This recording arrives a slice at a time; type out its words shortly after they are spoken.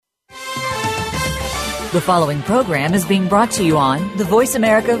The following program is being brought to you on the Voice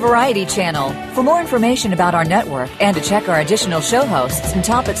America Variety Channel. For more information about our network and to check our additional show hosts and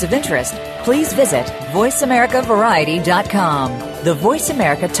topics of interest, please visit voiceamericavariety.com. The Voice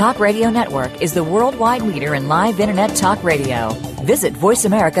America Talk Radio Network is the worldwide leader in live Internet talk radio. Visit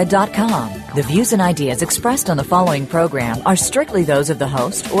voiceamerica.com. The views and ideas expressed on the following program are strictly those of the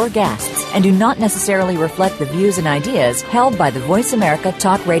host or guests and do not necessarily reflect the views and ideas held by the Voice America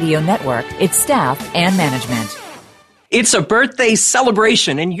Talk Radio Network, its staff, and management. It's a birthday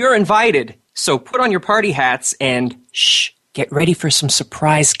celebration and you're invited. So put on your party hats and get ready for some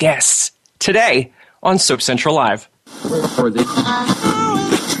surprise guests. Today on Soap Central Live.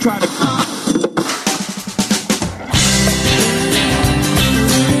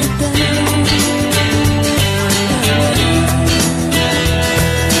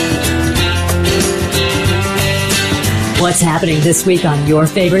 What's happening this week on your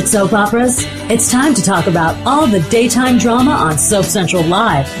favorite soap operas? It's time to talk about all the daytime drama on Soap Central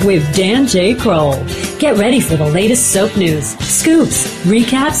Live with Dan J. Kroll. Get ready for the latest soap news, scoops,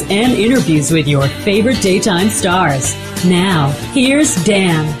 recaps, and interviews with your favorite daytime stars. Now, here's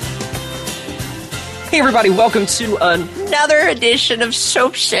Dan. Hey everybody, welcome to another edition of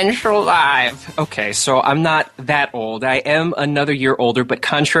Soap Central Live. Okay, so I'm not that old. I am another year older, but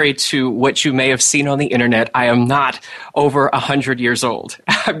contrary to what you may have seen on the internet, I am not over 100 years old.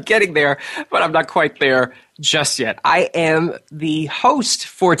 I'm getting there, but I'm not quite there just yet. I am the host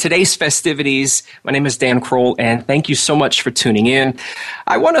for today's festivities. My name is Dan Kroll, and thank you so much for tuning in.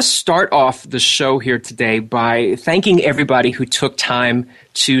 I want to start off the show here today by thanking everybody who took time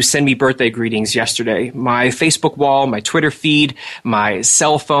to send me birthday greetings yesterday. My Facebook wall, my Twitter feed, my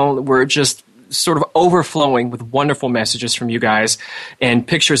cell phone were just sort of overflowing with wonderful messages from you guys and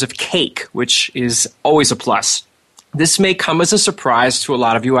pictures of cake, which is always a plus. This may come as a surprise to a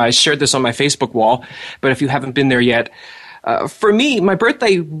lot of you. I shared this on my Facebook wall, but if you haven't been there yet, for me, my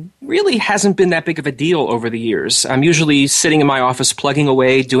birthday really hasn't been that big of a deal over the years. I'm usually sitting in my office plugging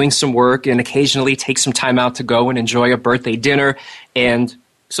away, doing some work, and occasionally take some time out to go and enjoy a birthday dinner and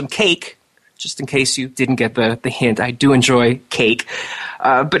some cake. Just in case you didn't get the hint, I do enjoy cake.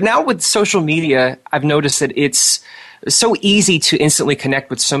 But now with social media, I've noticed that it's so easy to instantly connect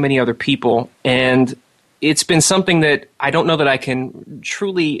with so many other people, and it's been something that I don't know that I can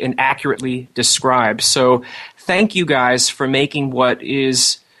truly and accurately describe. So thank you guys for making what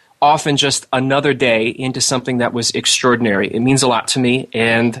is often just another day into something that was extraordinary. It means a lot to me,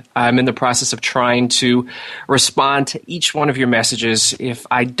 and I'm in the process of trying to respond to each one of your messages. If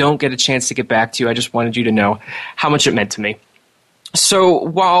I don't get a chance to get back to you, I just wanted you to know how much it meant to me. So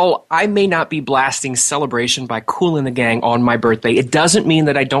while I may not be blasting Celebration by Kool and the Gang on my birthday, it doesn't mean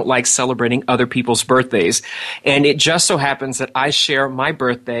that I don't like celebrating other people's birthdays. And it just so happens that I share my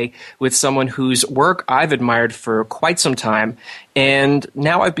birthday with someone whose work I've admired for quite some time. And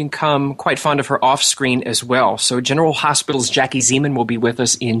now I've become quite fond of her off-screen as well. So General Hospital's Jackie Zeman will be with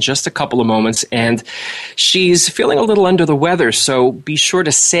us in just a couple of moments. And she's feeling a little under the weather. So be sure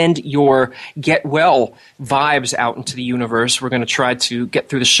to send your get well vibes out into the universe. We're going to try to get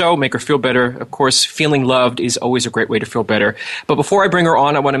through the show, make her feel better. Of course, feeling loved is always a great way to feel better. But before I bring her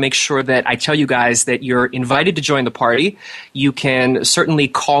on, I want to make sure that I tell you guys that you're invited to join the party. You can certainly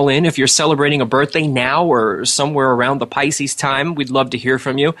call in if you're celebrating a birthday now or somewhere around the Pisces time. We'd love to hear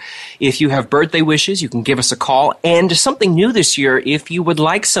from you. If you have birthday wishes, you can give us a call. And something new this year, if you would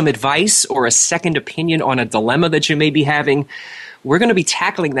like some advice or a second opinion on a dilemma that you may be having, we're going to be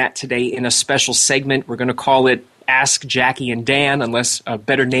tackling that today in a special segment. We're going to call it Ask Jackie and Dan, unless a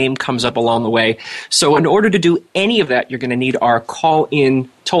better name comes up along the way. So in order to do any of that, you're going to need our call-in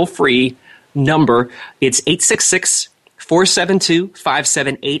toll-free number. It's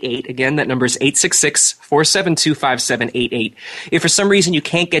 866-472-5788. Again, that number is 866-472-5788. If for some reason you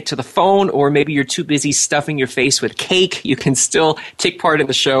can't get to the phone or maybe you're too busy stuffing your face with cake, you can still take part in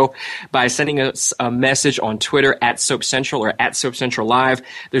the show by sending us a message on Twitter at Soap Central or at Soap Central Live.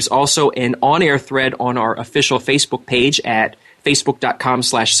 There's also an on-air thread on our official Facebook page at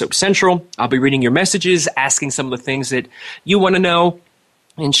facebook.com/Soap Central. I'll be reading your messages, asking some of the things that you want to know,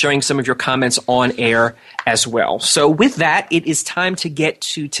 and sharing some of your comments on air as well. So with that, it is time to get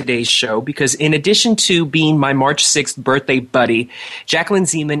to today's show because in addition to being my March 6th birthday buddy, Jacqueline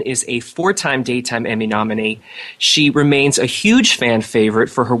Zeman is a 4-time Daytime Emmy nominee. She remains a huge fan favorite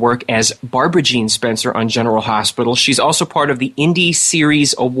for her work as Barbara Jean Spencer on General Hospital. She's also part of the Indie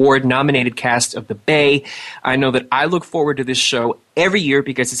Series Award-nominated cast of The Bay. I know that I look forward to this show every year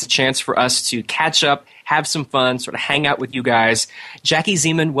because it's a chance for us to catch up, have some fun, sort of hang out with you guys. Jackie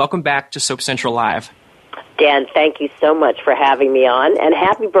Zeman, welcome back to Soap Central Live. Dan, thank you so much for having me on, and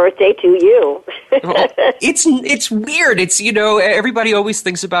happy birthday to you. Well, it's weird. It's, everybody always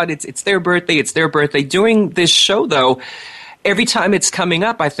thinks about it's their birthday, it's their birthday. Doing this show, though, every time it's coming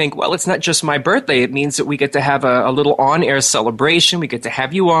up, I think, well, it's not just my birthday. It means that we get to have a little on-air celebration. We get to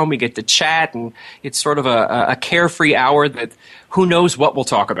have you on. We get to chat, and it's sort of a carefree hour that who knows what we'll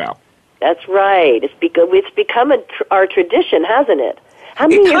talk about. That's right. It's become our tradition, hasn't it? How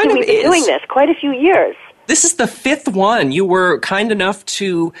many years have we been doing this? Quite a few years. This is the 5th one. You were kind enough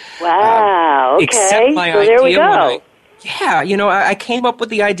to accept my idea. There we go. I came up with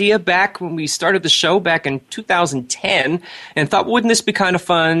the idea back when we started the show back in 2010 and thought, wouldn't this be kind of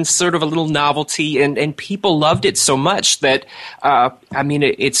fun, sort of a little novelty, and people loved it so much that,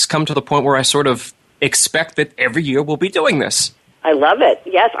 it's come to the point where I sort of expect that every year we'll be doing this. I love it.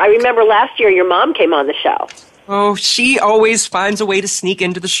 Yes, I remember last year your mom came on the show. Oh, she always finds a way to sneak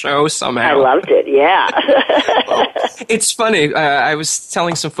into the show somehow. I loved it, yeah. Well, it's funny. I was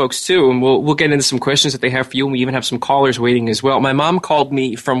telling some folks, too, and we'll get into some questions that they have for you, and we even have some callers waiting as well. My mom called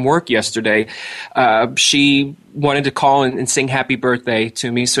me from work yesterday. She wanted to call and sing happy birthday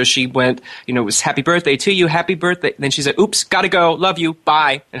to me, so she went, it was happy birthday to you, happy birthday. Then she said, oops, gotta go, love you,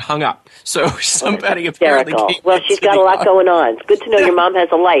 bye, and hung up. So somebody apparently came. Well, she's got a lot going on. It's good to know your mom has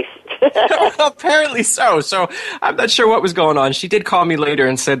a life. Apparently so. So I'm not sure what was going on. She did call me later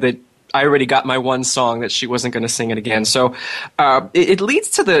and said that I already got my one song, that she wasn't going to sing it again. So it leads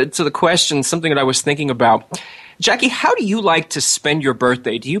to the question, something that I was thinking about. Jackie, how do you like to spend your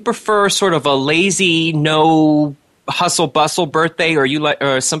birthday? Do you prefer sort of a lazy, no hustle bustle birthday, or you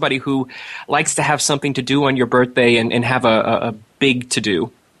somebody who likes to have something to do on your birthday and have a big to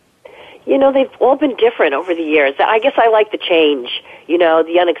do? They've all been different over the years. I guess I like the change,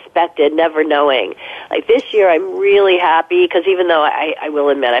 the unexpected, never knowing. Like this year, I'm really happy because even though I will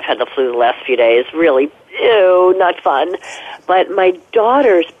admit I've had the flu the last few days, really, not fun. But my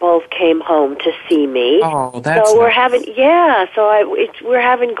daughters both came home to see me. Oh, that's so we're nice. we're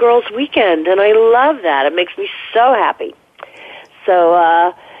having girls' weekend, and I love that. It makes me so happy.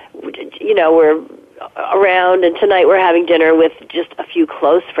 So, we're around, and tonight we're having dinner with just a few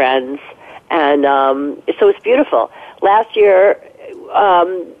close friends, and so it's beautiful. Last year,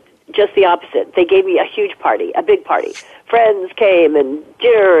 just the opposite. They gave me a huge party, a big party. Friends came and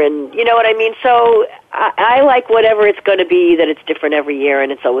dinner, and you know what I mean? So I like whatever it's going to be, that it's different every year,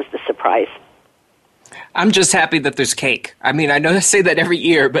 and it's always the surprise. I'm just happy that there's cake. I mean, I know I say that every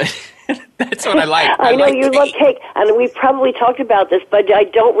year, but that's what I like. I know like you cake. love cake, and we've probably talked about this, but I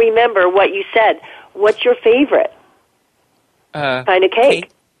don't remember what you said. What's your favorite kind of cake?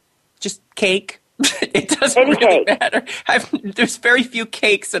 Just cake. It doesn't Any really cake. matter. There's very few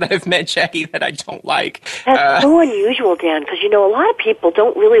cakes that I've met, Jackie, that I don't like. That's so unusual, Dan, because, a lot of people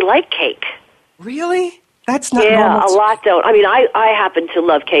don't really like cake. Really? That's not Yeah, normal. a lot don't. I mean, I happen to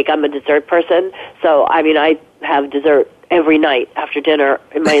love cake. I'm a dessert person, so, I have dessert every night after dinner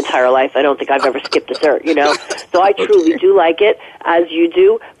in my entire life. I don't think I've ever skipped dessert, So I truly do like it, as you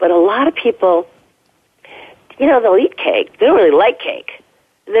do. But a lot of people, they'll eat cake. They don't really like cake.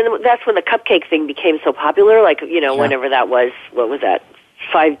 And then that's when the cupcake thing became so popular, whenever that was, what was that,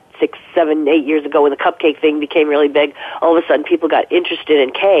 5, 6, 7, 8 years ago when the cupcake thing became really big. All of a sudden people got interested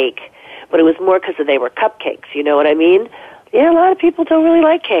in cake, but it was more because they were cupcakes, you know what I mean? Yeah, a lot of people don't really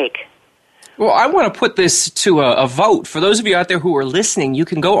like cake. Well, I want to put this to a vote. For those of you out there who are listening, you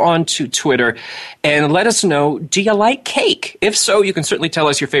can go on to Twitter and let us know, do you like cake? If so, you can certainly tell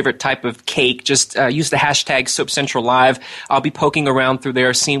us your favorite type of cake. Just use the hashtag SoapCentralLive. I'll be poking around through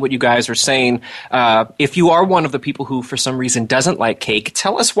there, seeing what you guys are saying. If you are one of the people who, for some reason, doesn't like cake,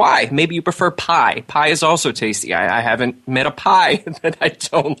 tell us why. Maybe you prefer pie. Pie is also tasty. I haven't met a pie that I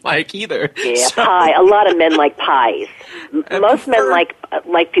don't like either. Yeah, pie. A lot of men like pies. Most men like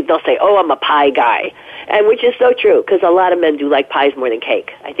people. They'll say, "Oh, I'm a pie guy," and which is so true because a lot of men do like pies more than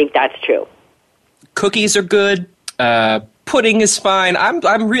cake. I think that's true. Cookies are good. Pudding is fine.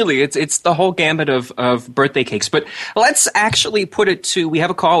 I'm really, it's the whole gamut of birthday cakes. But let's actually put it to, we have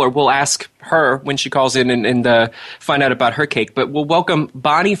a caller. We'll ask her when she calls in and find out about her cake. But we'll welcome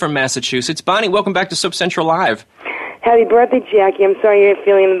Bonnie from Massachusetts. Bonnie, welcome back to Soap Central Live. Happy birthday, Jackie. I'm sorry you're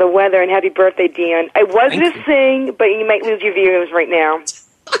feeling the weather, and happy birthday, Dan. I was going to sing, but you might lose your viewers right now.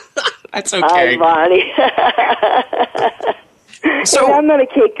 That's okay. Hi, Bonnie. So and I'm not a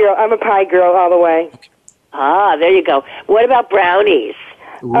cake girl. I'm a pie girl all the way. Ah, there you go. What about brownies?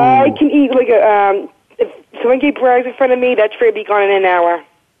 I can eat if someone gave brownies in front of me, that's for be gone in an hour.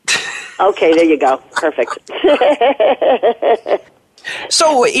 Okay, there you go. Perfect.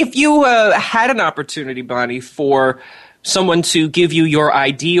 So if you had an opportunity, Bonnie, for someone to give you your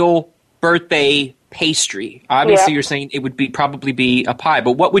ideal birthday pastry. Obviously, Yeah. you're saying it would probably be a pie,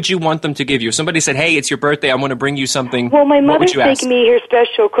 but what would you want them to give you? If somebody said, hey, it's your birthday, I want to bring you something. Well, my what mother's would you ask? making me her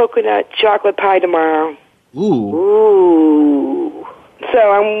special coconut chocolate pie tomorrow. Ooh. Ooh. So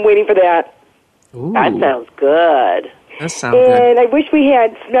I'm waiting for that. Ooh. That sounds good. That sounds good. And I wish we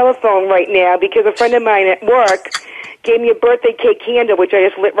had smellophone right now because a friend of mine at work gave me a birthday cake candle, which I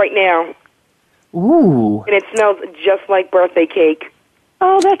just lit right now. Ooh. And it smells just like birthday cake.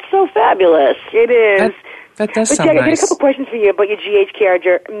 Oh, that's so fabulous. It is. That does But sound Jack, I got a nice. couple questions for you about your GH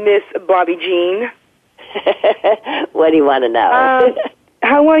character, Miss Bobby Jean. What do you want to know?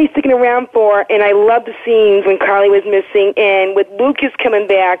 How long are you sticking around for? And I love the scenes when Carly was missing and with Lucas coming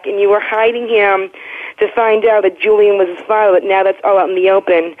back and you were hiding him to find out that Julian was his father, but now that's all out in the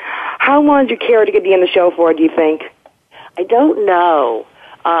open. How long is your character going to be on the show for, do you think? I don't know.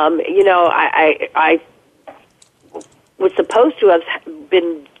 I was supposed to have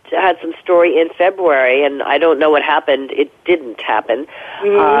had some story in February, and I don't know what happened. It didn't happen.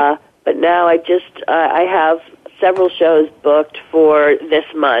 Mm-hmm. But now I have several shows booked for this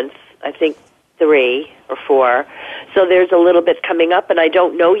month. I think 3 or 4. So there's a little bit coming up, and I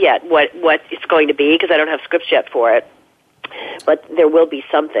don't know yet what it's going to be because I don't have scripts yet for it. But there will be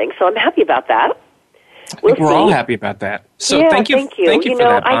something. So I'm happy about that. We're all happy about that. So yeah, thank you for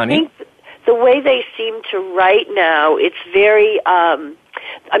that, Bonnie. I think the way they seem to write now, it's very,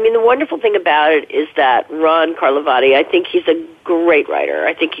 the wonderful thing about it is that Ron Carlivati, I think he's a great writer.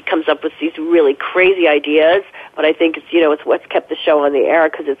 I think he comes up with these really crazy ideas, but I think it's what's kept the show on the air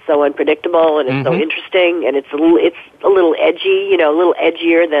because it's so unpredictable and it's so interesting and it's a little edgy, a little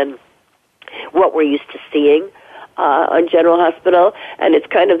edgier than what we're used to seeing on General Hospital, and it's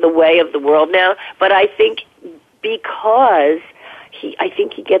kind of the way of the world now. But I think because I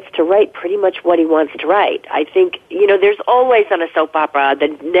think he gets to write pretty much what he wants to write. I think, there's always on a soap opera, the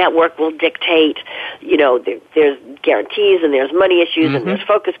network will dictate, there's guarantees and there's money issues and there's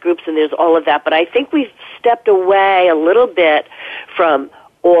focus groups and there's all of that. But I think we've stepped away a little bit from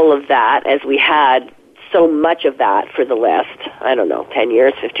all of that as we had so much of that for the last, 10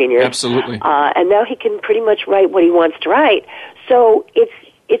 years, 15 years. Absolutely. And now he can pretty much write what he wants to write. So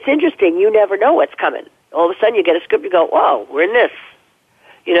it's interesting. You never know what's coming. All of a sudden you get a script, you go, whoa, we're in this.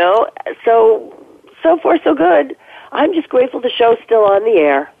 So far so good. I'm just grateful the show's still on the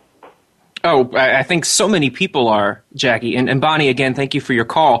air. Oh, I think so many people are, Jackie. And Bonnie, again, thank you for your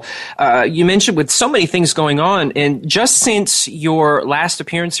call. You mentioned with so many things going on, and just since your last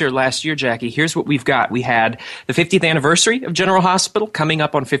appearance here last year, Jackie, here's what we've got. We had the 50th anniversary of General Hospital coming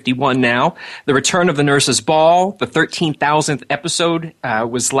up on 51 now, the return of the Nurses' Ball, the 13,000th episode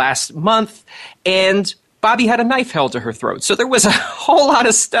was last month, and Bobby had a knife held to her throat. So there was a whole lot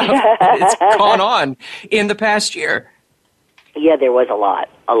of stuff that's gone on in the past year. Yeah, there was a lot,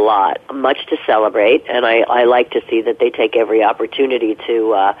 much to celebrate, and I like to see that they take every opportunity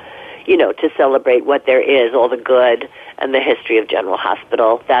to, to celebrate what there is, all the good and the history of General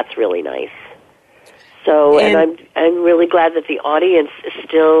Hospital. That's really nice. So, and I'm really glad that the audience is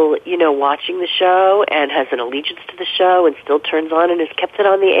still, watching the show and has an allegiance to the show and still turns on and has kept it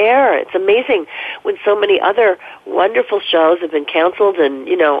on the air. It's amazing when so many other wonderful shows have been canceled and,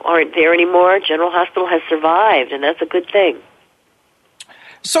 aren't there anymore. General Hospital has survived, and that's a good thing.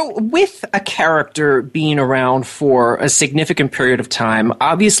 So with a character being around for a significant period of time,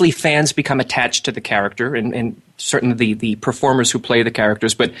 obviously fans become attached to the character and certainly the performers who play the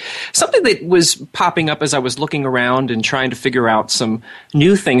characters. But something that was popping up as I was looking around and trying to figure out some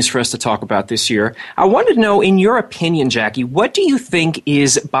new things for us to talk about this year, I wanted to know, in your opinion, Jackie, what do you think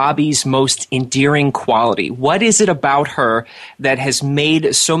is Bobby's most endearing quality? What is it about her that has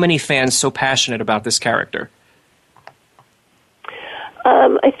made so many fans so passionate about this character?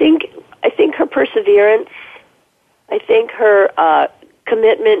 I think her perseverance. I think her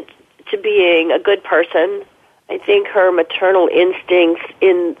commitment to being a good person. I think her maternal instincts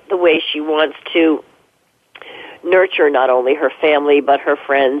in the way she wants to nurture not only her family but her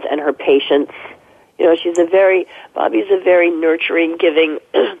friends and her patients. Bobby's a very nurturing, giving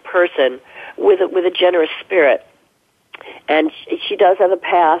person with a generous spirit. And she does have a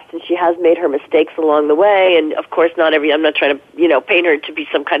past, and she has made her mistakes along the way. And of course, I'm not trying to, paint her to be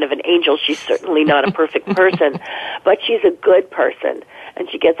some kind of an angel. She's certainly not a perfect person, but she's a good person, and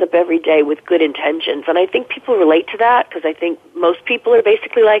she gets up every day with good intentions. And I think people relate to that because I think most people are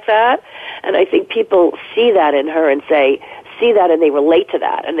basically like that. And I think people see that in her and see that, and they relate to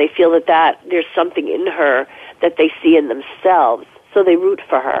that, and they feel that there's something in her that they see in themselves, so they root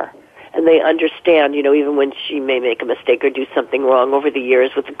for her. and they understand, even when she may make a mistake or do something wrong over the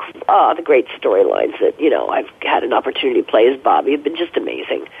years with the great storylines that, I've had an opportunity to play as Bobby have been just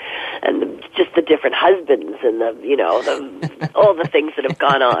amazing. And just the different husbands and all the things that have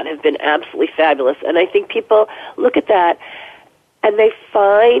gone on have been absolutely fabulous. And I think people look at that and they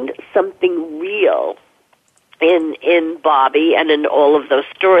find something real in Bobby and in all of those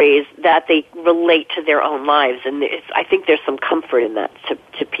stories that they relate to their own lives. And I think there's some comfort in that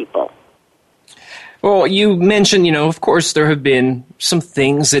to people. Well, you mentioned, of course, there have been some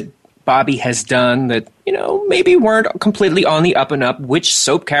things that Bobby has done that, maybe weren't completely on the up and up. Which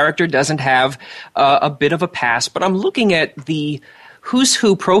soap character doesn't have a bit of a past? But I'm looking at the Who's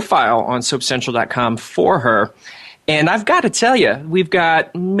Who profile on SoapCentral.com for her. And I've got to tell you, we've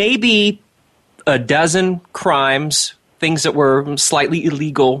got maybe a dozen crimes, things that were slightly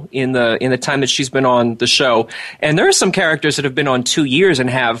illegal in the time that she's been on the show. And there are some characters that have been on 2 years and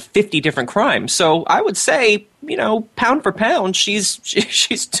have 50 different crimes. So I would say, pound for pound, she's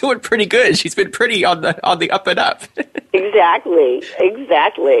doing pretty good. She's been pretty on the up and up. Exactly.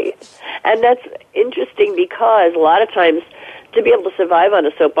 And that's interesting because a lot of times to be able to survive on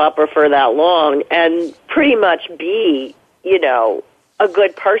a soap opera for that long and pretty much be, a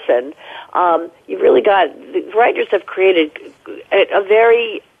good person, you've really got, the writers have created a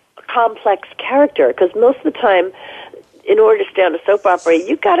very complex character, because most of the time, in order to stay on a soap opera,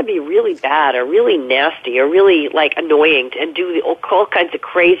 you've got to be really bad or really nasty or really, annoying and do all kinds of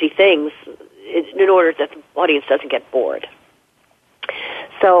crazy things in order that the audience doesn't get bored.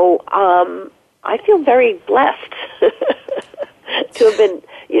 So, I feel very blessed to have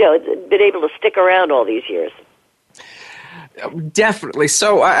been able to stick around all these years. Definitely.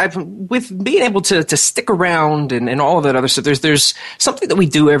 So with being able to stick around and all of that other stuff, there's something that we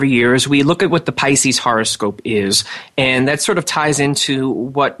do every year is we look at what the Pisces horoscope is, and that sort of ties into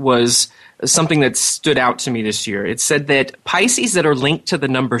what was something that stood out to me this year. It said that Pisces that are linked to the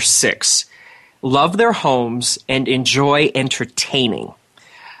number 6 love their homes and enjoy entertaining.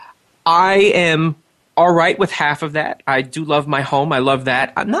 I am all right with half of that. I do love my home. I love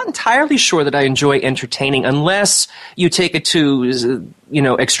that. I'm not entirely sure that I enjoy entertaining unless you take it to,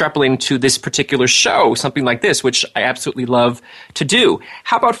 extrapolating to this particular show, something like this, which I absolutely love to do.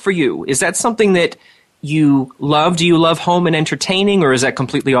 How about for you? Is that something that you love? Do you love home and entertaining, or is that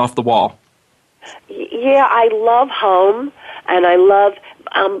completely off the wall? Yeah, I love home, and I love,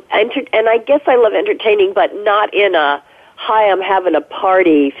 and I guess I love entertaining, but not in a, hi, I'm having a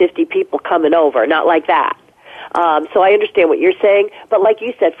party, 50 people coming over, not like that. So I understand what you're saying, but like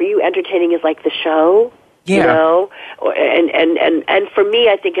you said, for you, entertaining is like the show, yeah. And for me,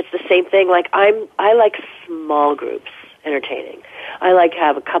 I think it's the same thing. Like I like small groups entertaining. I like to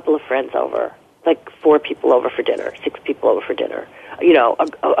have a couple of friends over, like 4 people over for dinner, 6 people over for dinner,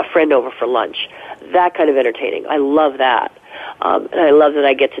 a friend over for lunch, that kind of entertaining. I love that. And I love that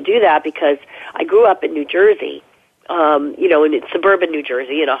I get to do that because I grew up in New Jersey, in suburban New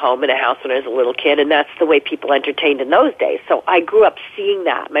Jersey, in a home, in a house when I was a little kid, and that's the way people entertained in those days. So I grew up seeing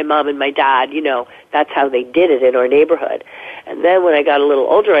that. My mom and my dad, that's how they did it in our neighborhood. And then when I got a little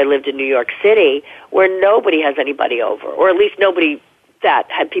older, I lived in New York City, where nobody has anybody over, or at least nobody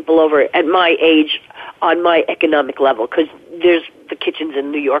that had people over at my age on my economic level, because there's the kitchens in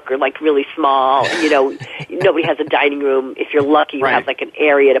New York are like really small. Nobody has a dining room. If you're lucky, you have like an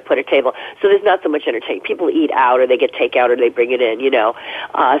area to put a table. So there's not so much entertainment. People eat out, or they get takeout, or they bring it in.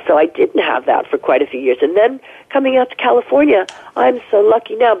 So I didn't have that for quite a few years. And then coming out to California, I'm so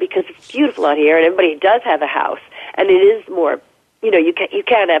lucky now because it's beautiful out here, and everybody does have a house, and it is more. You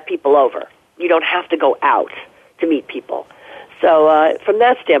can have people over. You don't have to go out to meet people. So from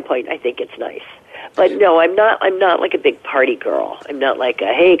that standpoint, I think it's nice. But no, I'm not like a big party girl. I'm not like,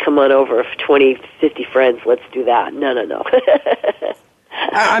 hey, come on over, 20, 50 friends, let's do that. No.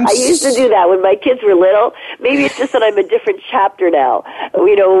 I used to do that when my kids were little. Maybe it's just that I'm a different chapter now.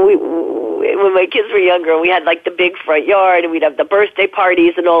 When my kids were younger, we had like the big front yard, and we'd have the birthday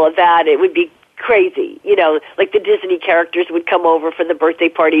parties and all of that. It would be crazy. Like the Disney characters would come over for the birthday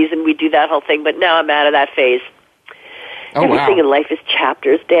parties, and we'd do that whole thing. But now I'm out of that phase. Oh, everything in life is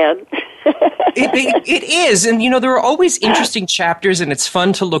chapters, Dan. It is. And, there are always interesting chapters, and it's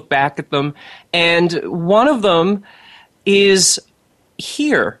fun to look back at them. And one of them is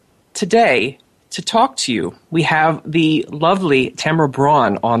here today to talk to you. We have the lovely Tamara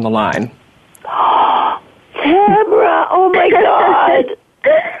Braun on the line. Tamara, oh, my God.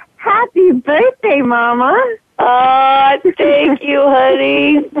 Happy birthday, Mama. Thank you,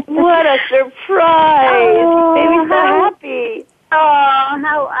 honey. What a surprise. Baby's so happy. Oh,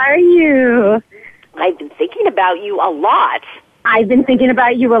 how are you? I've been thinking about you a lot. I've been thinking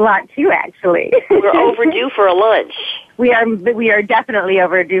about you a lot too, actually. We're overdue for a lunch. We are definitely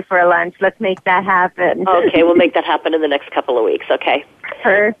overdue for a lunch. Let's make that happen. Okay, we'll make that happen in the next couple of weeks, okay?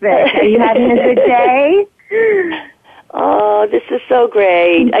 Perfect. Are you having a good day? Oh, this is so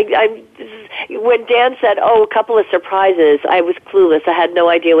great. When Dan said, a couple of surprises, I was clueless. I had no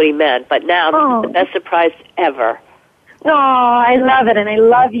idea what he meant. But now, this is the best surprise ever. Oh, I love it, and I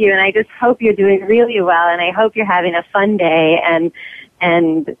love you, and I just hope you're doing really well, and I hope you're having a fun day, and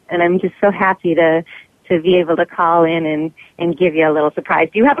I'm just so happy to be able to call in and give you a little surprise.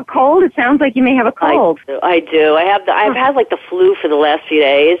 Do you have a cold? It sounds like you may have a cold. I do. I've had like the flu for the last few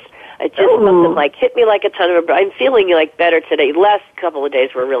days. It just something like hit me like a ton of. I'm feeling like better today. Last couple of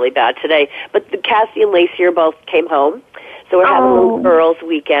days were really bad today, but Cassie and Lacey both came home, so we're having a little girls'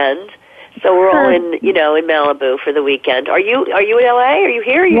 weekend. So we're all in Malibu for the weekend. Are you in LA? Are you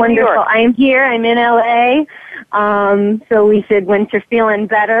here? Are you Wonderful. in New York? I'm here. I'm in LA. So we said once you're feeling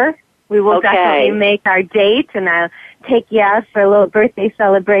better, we will definitely make our date, and I'll take you out for a little birthday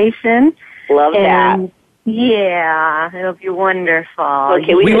celebration. Love that. Yeah, it'll be wonderful.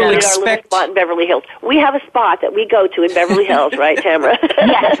 Okay, we will expect our little spot in Beverly Hills. We have a spot that we go to in Beverly Hills, right, Tamara?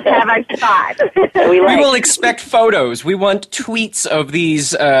 Yes, we have our spot. We will expect photos. We want tweets of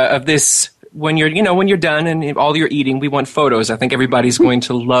these of this when you're done and all you're eating. We want photos. I think everybody's going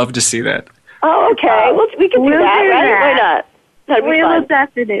to love to see that. Oh, okay. Well, we can do that, right? Why not? We will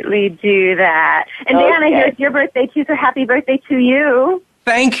definitely do that. And Diana, here's your birthday too, so happy birthday to you.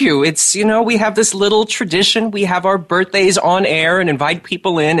 Thank you. It's, we have this little tradition. We have our birthdays on air and invite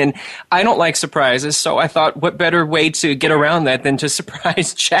people in, and I don't like surprises, so I thought what better way to get around that than to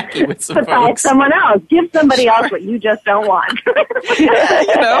surprise Jackie with some surprise folks. Someone else. Give somebody else what you just don't want.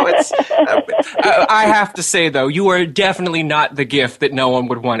 I have to say, though, you are definitely not the gift that no one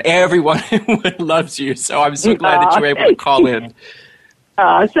would want. Everyone loves you, so I'm so glad that you were able to call in.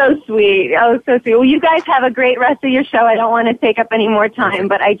 Oh, so sweet. Oh, so sweet. Well, you guys have a great rest of your show. I don't want to take up any more time,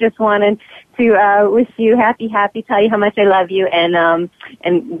 but I just wanted to wish you happy, tell you how much I love you, and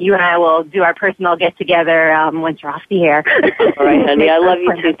you and I will do our personal get-together once you're off the air. All right, honey. I love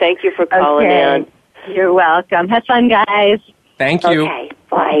you, too. Thank you for calling in. You're welcome. Have fun, guys. Thank you. Okay,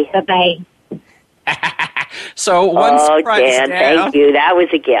 bye. Bye-bye. So one surprise, Dan, thank you. That was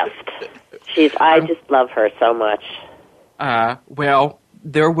a gift. I just love her so much. Well,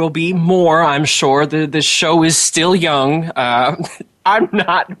 there will be more, I'm sure. The show is still young. I'm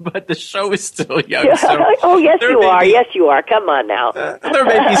not, but the show is still young. So yes, you are. Yes, you are. Come on now. There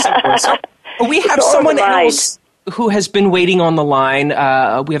may be some more. So we have someone else who has been waiting on the line.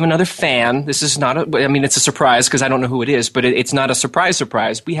 We have another fan. This is not it's a surprise because I don't know who it is, but it's not a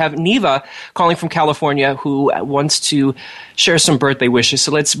surprise. We have Neva calling from California who wants to share some birthday wishes.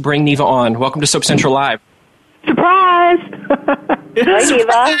 So let's bring Neva on. Welcome to Soap Central Live. Surprise! Hi,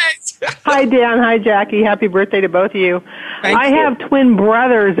 Neva. Hi, Dan. Hi, Jackie. Happy birthday to both of you. Thank you. have twin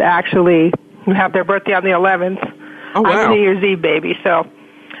brothers, actually, who have their birthday on the 11th. Oh, wow. I'm a New Year's Eve baby, so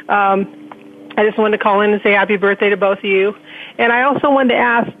I just wanted to call in and say happy birthday to both of you. And I also wanted to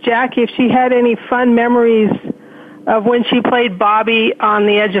ask Jackie if she had any fun memories of when she played Bobby on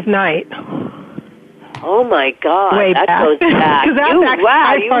The Edge of Night. Oh, my God. Way that back. goes back. You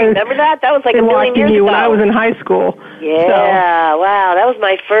remember that? That was like a million years ago. When I was in high school. Yeah, wow. That was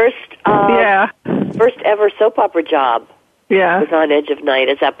my first ever soap opera job. Yeah. Was on Edge of Night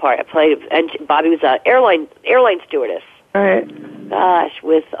as that part. I played, and Bobby was an airline stewardess. Right.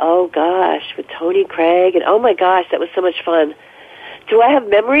 With Tony Craig, and oh my gosh, that was so much fun. Do I have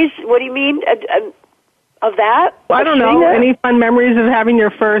memories? What do you mean of that? Well, I don't know. Any fun memories of having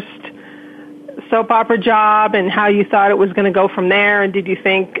your first soap opera job and how you thought it was going to go from there? And did you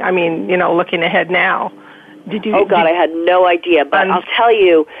think, looking ahead now, I had no idea, but I'll tell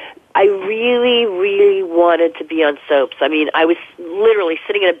you, I really, really wanted to be on soaps. I was literally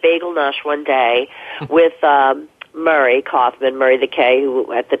sitting in a bagel nosh one day with Murray Kaufman, Murray the K,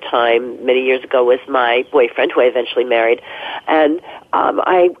 who at the time, many years ago, was my boyfriend, who I eventually married. And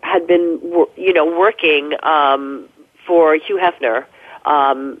I had been, working for Hugh Hefner,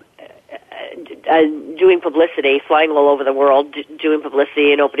 doing publicity, flying all over the world, doing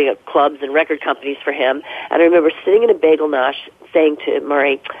publicity and opening up clubs and record companies for him. And I remember sitting in a bagel nosh saying to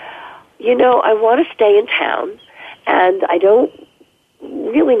Murray, I want to stay in town, and I don't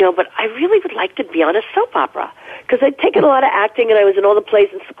really know, but I really would like to be on a soap opera. Because I'd taken a lot of acting, and I was in all the plays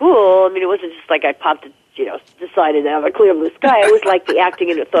in school. It wasn't just like I popped decided to have a clear blue sky. I always liked the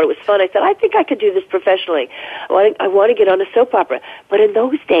acting and thought it was fun. I said, I think I could do this professionally. I want to get on a soap opera. But in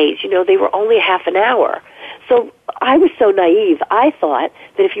those days, they were only half an hour. So I was so naive. I thought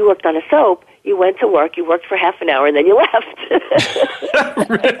that if you worked on a soap, you went to work, you worked for half an hour, and then you left.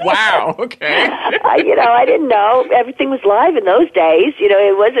 Wow, okay. I didn't know. Everything was live in those days.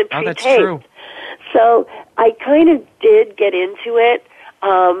 It wasn't pre-taped. Oh, that's true. So I kind of did get into it,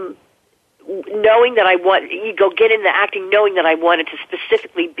 knowing that you go get into acting knowing that I wanted to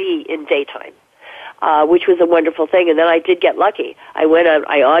specifically be in daytime, which was a wonderful thing. And then I did get lucky. I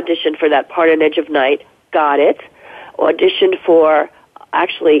auditioned for that part on Edge of Night, got it, auditioned for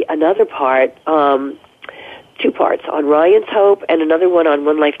actually another part, 2 parts, on Ryan's Hope and another one on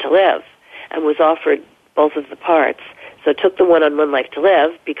One Life to Live, and was offered both of the parts. So took the one on One Life to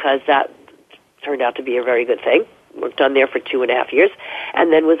Live because that turned out to be a very good thing. Worked on there for 2.5 years,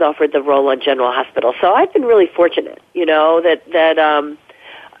 and then was offered the role on General Hospital. So I've been really fortunate, that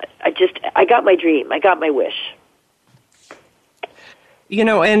I got my dream. I got my wish.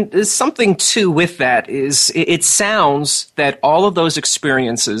 And something, too, with that is it sounds that all of those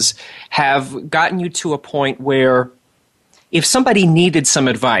experiences have gotten you to a point where if somebody needed some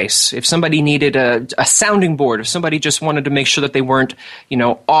advice, if somebody needed a sounding board, if somebody just wanted to make sure that they weren't,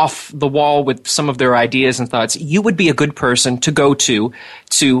 off the wall with some of their ideas and thoughts, you would be a good person to go to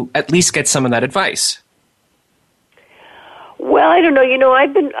at least get some of that advice. Well, I don't know.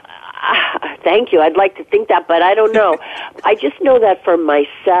 I've been... thank you. I'd like to think that, but I don't know. I just know that for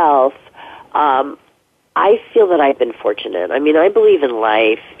myself, I feel that I've been fortunate. I mean, I believe in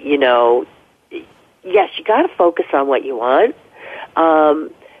life, yes, you got to focus on what you want.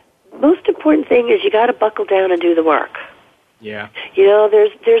 Most important thing is you got to buckle down and do the work. Yeah.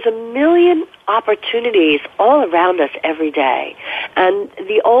 There's a million opportunities all around us every day. And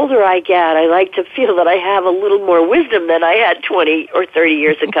the older I get, I like to feel that I have a little more wisdom than I had 20 or 30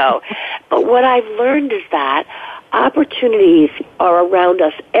 years ago. But what I've learned is that opportunities are around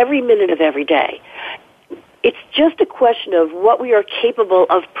us every minute of every day. It's just a question of what we are capable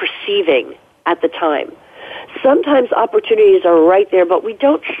of perceiving at the time. Sometimes opportunities are right there, but we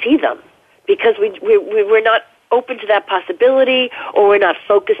don't see them because we're not open to that possibility, or we're not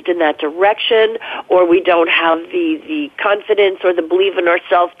focused in that direction, or we don't have the confidence or the belief in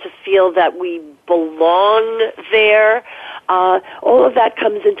ourselves to feel that we belong there. All of that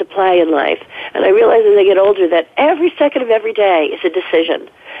comes into play in life. And I realize as I get older that every second of every day is a decision.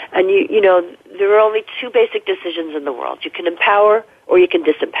 And there are only 2 basic decisions in the world. You can empower or you can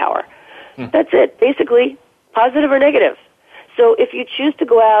disempower. That's it, basically, positive or negative. So if you choose to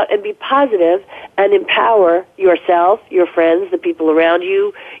go out and be positive and empower yourself, your friends, the people around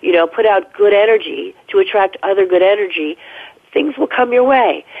you, put out good energy to attract other good energy, things will come your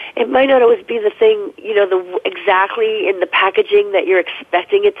way. It might not always be the thing, exactly in the packaging that you're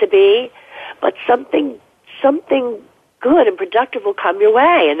expecting it to be, but something good and productive will come your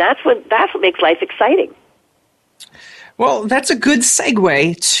way, and that's what makes life exciting. Well, that's a good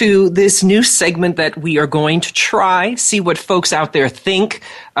segue to this new segment that we are going to try, see what folks out there think.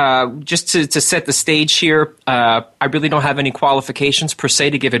 Just to set the stage here, I really don't have any qualifications per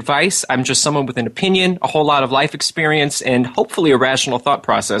se to give advice. I'm just someone with an opinion, a whole lot of life experience, and hopefully a rational thought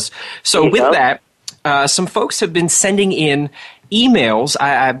process. So with that, some folks have been sending in emails.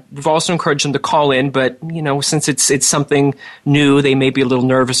 We've also encouraged them to call in, but since it's something new, they may be a little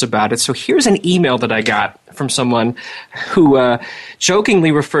nervous about it. So here's an email that I got from someone who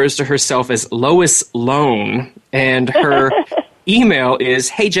jokingly refers to herself as Lois Lone, and her email is,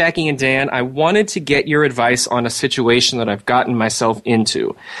 "Hey Jackie and Dan, I wanted to get your advice on a situation that I've gotten myself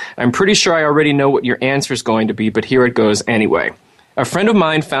into. I'm pretty sure I already know what your answer is going to be, but here it goes anyway. A friend of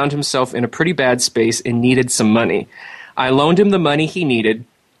mine found himself in a pretty bad space and needed some money. I loaned him the money he needed.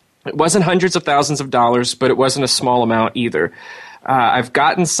 It wasn't hundreds of thousands of dollars, but it wasn't a small amount either. I've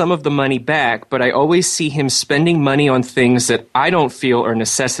gotten some of the money back, but I always see him spending money on things that I don't feel are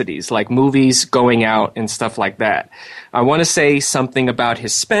necessities, like movies, going out, and stuff like that. I want to say something about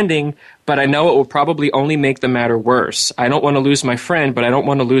his spending, but I know it will probably only make the matter worse. I don't want to lose my friend, but I don't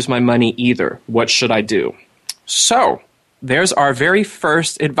want to lose my money either. What should I do?" So, there's our very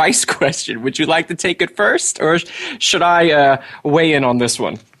first advice question. Would you like to take it first, or should I weigh in on this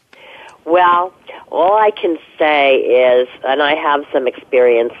one? Well, all I can say is, and I have some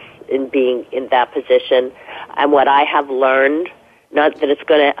experience in being in that position, and what I have learned, not that it's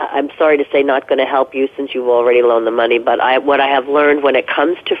going to, I'm sorry to say not going to help you since you've already loaned the money, but what I have learned when it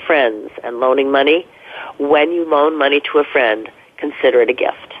comes to friends and loaning money, when you loan money to a friend, consider it a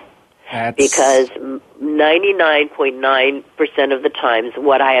gift. Because 99.9% of the times,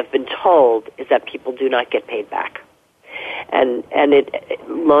 what I have been told is that people do not get paid back. And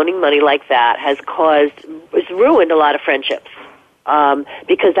loaning money like that has ruined a lot of friendships,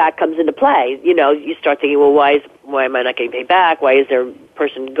 because that comes into play. You start thinking, well, why am I not getting paid back? Why is there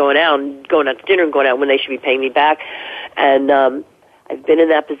person going out to dinner and going out when they should be paying me back. And I've been in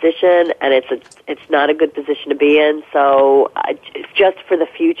that position, and it's not a good position to be in. So just for the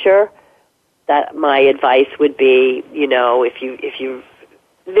future, that my advice would be, if you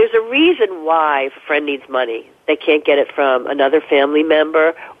there's a reason why if a friend needs money, they can't get it from another family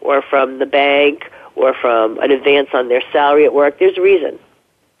member or from the bank or from an advance on their salary at work. There's a reason.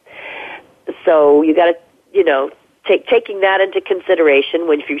 So you got to, taking that into consideration,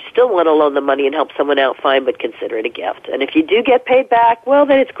 when if you still want to loan the money and help someone out, fine, but consider it a gift. And if you do get paid back, well,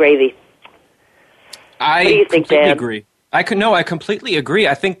 then it's gravy. I what do you think, completely Dan? agree. I completely agree.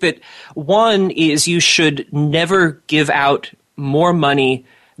 I think that one is you should never give out more money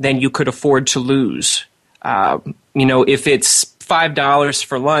than you could afford to lose. If it's $5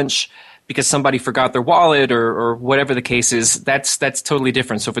 for lunch because somebody forgot their wallet or whatever the case is, that's totally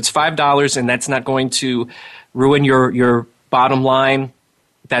different. So if it's $5 and that's not going to ruin your bottom line,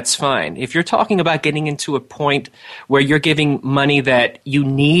 that's fine. If you're talking about getting into a point where you're giving money that you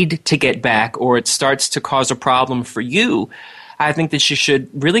need to get back or it starts to cause a problem for you, I think that you should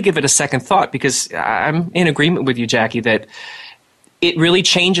really give it a second thought, because I'm in agreement with you, Jackie, that it really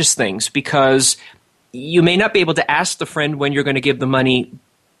changes things, because you may not be able to ask the friend when you're going to get the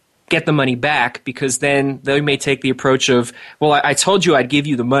money back, because then they may take the approach of, well, I told you I'd give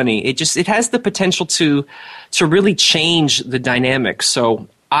you the money. It has the potential to really change the dynamic. So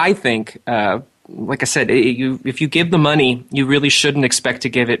I think, like I said, if you give the money, you really shouldn't expect to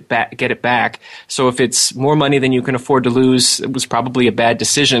get it back. So if it's more money than you can afford to lose, it was probably a bad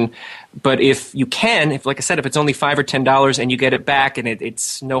decision. But if you can, like I said, if it's only $5 or $10 and you get it back and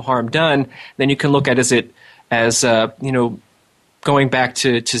it's no harm done, then you can look at it as going back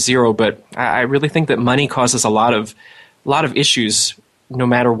to zero. But I really think that money causes a lot of issues, no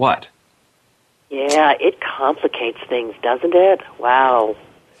matter what. Yeah, it complicates things, doesn't it? Wow.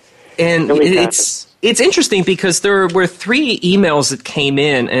 And really it's interesting because there were 3 emails that came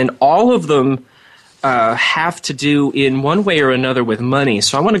in, and all of them have to do in one way or another with money.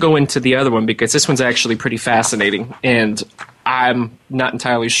 So I want to go into the other one because this one's actually pretty fascinating, and I'm not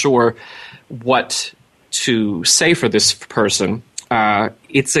entirely sure what to say for this person.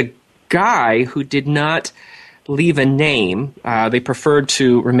 It's a guy who did not leave a name. They preferred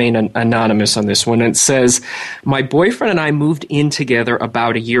to remain anonymous on this one. And it says, my boyfriend and I moved in together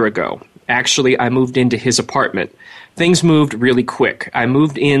about a year ago. Actually, I moved into his apartment. Things moved really quick. I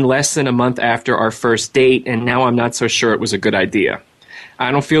moved in less than a month after our first date, and now I'm not so sure it was a good idea.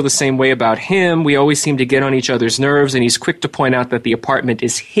 I don't feel the same way about him. We always seem to get on each other's nerves, and he's quick to point out that the apartment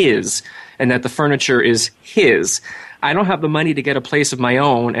is his and that the furniture is his. I don't have the money to get a place of my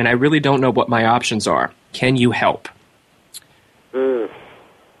own, and I really don't know what my options are. Can you help?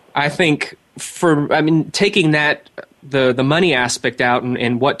 I think taking that, the money aspect out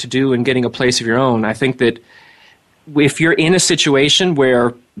and what to do and getting a place of your own, I think that if you're in a situation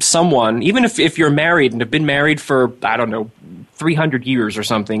where someone, even if you're married and have been married for, 300 years or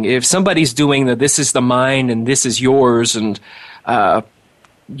something, if somebody's doing this is the mine and this is yours, and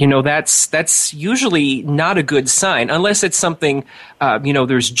that's usually not a good sign, unless it's something,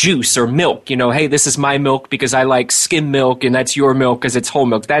 there's juice or milk, hey, this is my milk because I like skim milk, and that's your milk because it's whole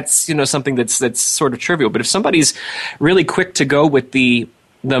milk. That's, something that's sort of trivial. But if somebody's really quick to go with the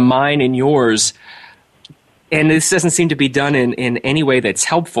mine and yours, and this doesn't seem to be done in any way that's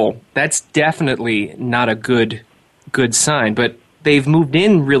helpful, that's definitely not a good sign. But they've moved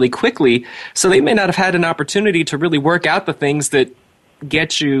in really quickly, so they may not have had an opportunity to really work out the things that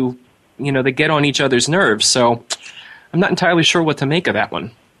get you, that get on each other's nerves. So I'm not entirely sure what to make of that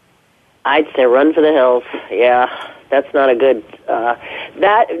one. I'd say run for the hills. Yeah, that's not a good,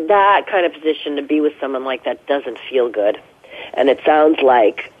 that kind of position to be with someone like that doesn't feel good. And it sounds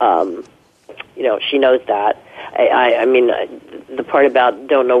like, she knows that. I mean, the part about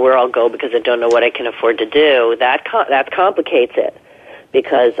don't know where I'll go because I don't know what I can afford to do, that complicates it.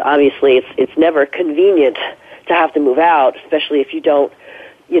 Because obviously it's never convenient to have to move out, especially if you don't,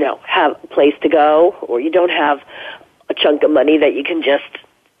 have a place to go, or you don't have a chunk of money that you can just,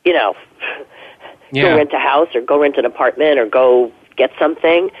 go rent a house or go rent an apartment or go get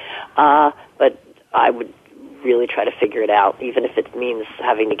something. But I would really try to figure it out, even if it means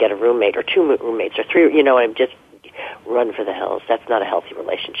having to get a roommate or 2 roommates or 3, and just run for the hills. That's not a healthy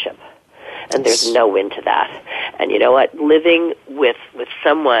relationship. And there's no win to that. And you know what? Living with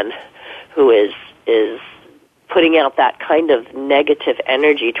someone who is putting out that kind of negative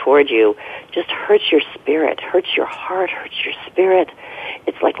energy toward you just hurts your spirit, hurts your heart, hurts your spirit.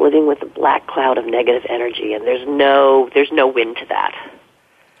 It's like living with a black cloud of negative energy, and there's no win to that.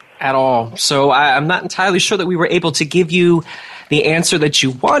 At all. So I'm not entirely sure that we were able to give you the answer that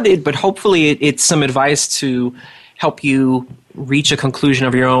you wanted, but hopefully it's some advice to help you reach a conclusion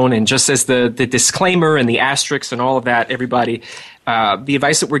of your own. And just as the disclaimer and the asterisks and all of that, everybody, the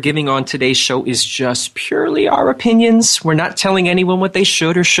advice that we're giving on today's show is just purely our opinions. We're not telling anyone what they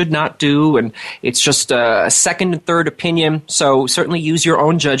should or should not do, and it's just a second and third opinion. So certainly use your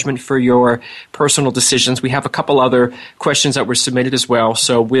own judgment for your personal decisions. We have a couple other questions that were submitted as well,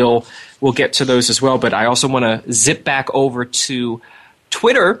 so we'll get to those as well. But I also want to zip back over to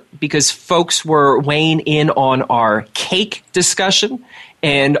Twitter because folks were weighing in on our cake discussion,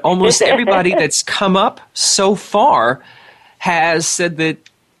 and almost everybody that's come up so far has said that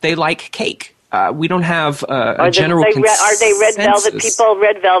they like cake. We don't have a general consensus. Are they red velvet people?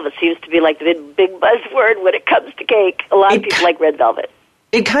 Red velvet seems to be like the big buzzword when it comes to cake. A lot of people like red velvet.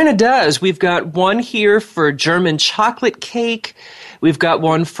 It kind of does. We've got one here for German chocolate cake. We've got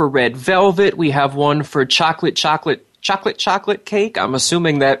one for red velvet. We have one for chocolate cake. I'm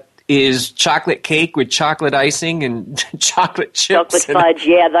assuming that is chocolate cake with chocolate icing and chocolate chips. Chocolate fudge,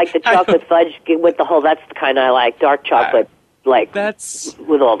 yeah, like the chocolate fudge with the whole, that's the kind I like, dark chocolate, that's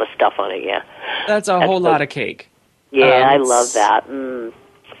with all the stuff on it, yeah. That's a whole lot of cake. Yeah, I love that. So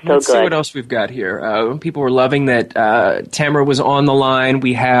let's good. see what else we've got here. People were loving that Tamara was on the line.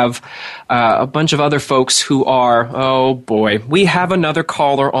 We have a bunch of other folks who are, oh boy, we have another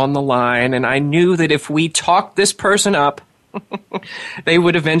caller on the line, and I knew that if we talked this person up, they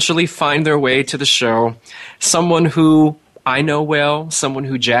would eventually find their way to the show. Someone who I know well, someone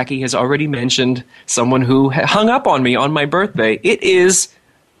who Jackie has already mentioned, someone who hung up on me on my birthday. It is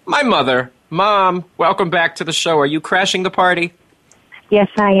my mother. Mom, welcome back to the show. Are you crashing the party? Yes,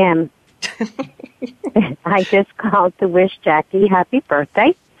 I am. I just called to wish Jackie happy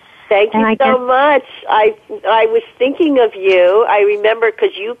birthday. Thank you so much. I was thinking of you. I remember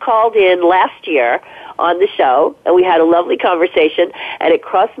because you called in last year on the show, and we had a lovely conversation, and it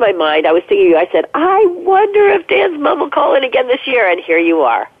crossed my mind. I was thinking of you. I said, I wonder if Dan's mom will call in again this year, and here you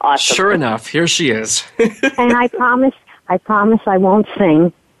are. Awesome. Sure enough, here she is. And I promise I won't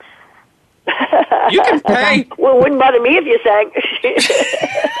sing. You can pay. Well, it wouldn't bother me if you sang.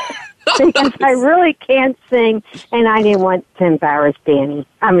 Because I really can't sing, and I didn't want to embarrass Danny.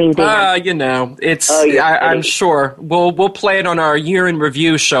 Dan. It's. I'm sure we'll play it on our year in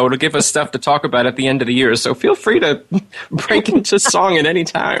review show to give us stuff to talk about at the end of the year. So feel free to break into song at any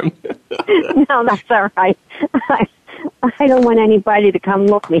time. No, that's all right. I don't want anybody to come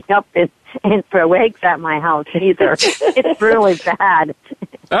look me up and throw eggs at my house either. It's really bad.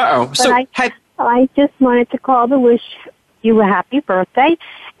 Uh-oh. So I just wanted to call to wish you a happy birthday,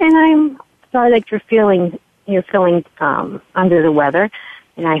 and I'm sorry that you're feeling under the weather,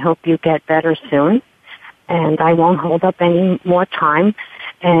 and I hope you get better soon. And I won't hold up any more time.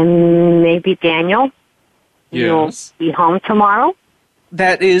 And maybe Daniel, you'll be home tomorrow.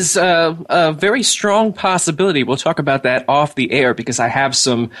 That is a very strong possibility. We'll talk about that off the air because I have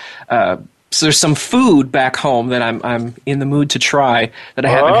some. So there's some food back home that I'm in the mood to try that I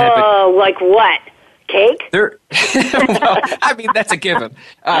haven't had. Oh, like what? Cake? Well, I mean, that's a given.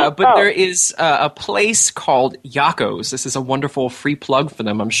 But there is a place called Yakko's. This is a wonderful free plug for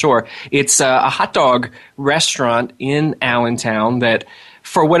them, I'm sure. It's a hot dog restaurant in Allentown that,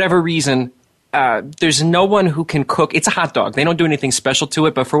 for whatever reason, there's no one who can cook. It's a hot dog. They don't do anything special to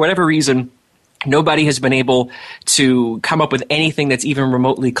it, but for whatever reason, nobody has been able to come up with anything that's even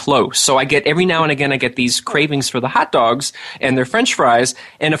remotely close. So every now and again, I get these cravings for the hot dogs and their French fries.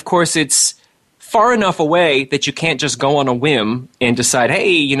 And of course, it's far enough away that you can't just go on a whim and decide,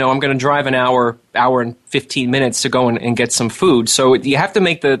 hey, I'm going to drive an hour and 15 minutes to go and get some food. So you have to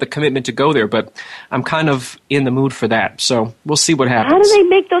make the commitment to go there, but I'm kind of in the mood for that. So we'll see what happens. How do they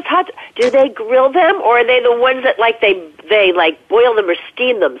make those hot? Do they grill them, or are they the ones that they boil them or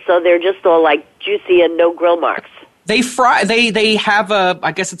steam them so they're just all like juicy and no grill marks? They fry. They have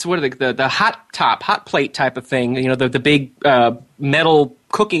I guess it's the hot plate type of thing. The big metal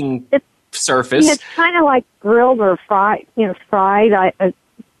cooking surface. It's kind of like grilled or fried. Fried. I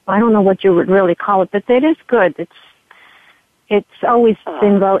don't know what you would really call it, but it is good. It's always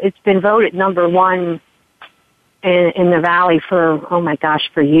been voted number one in the Valley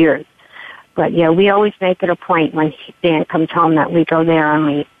for years. But yeah, we always make it a point when Dan comes home that we go there and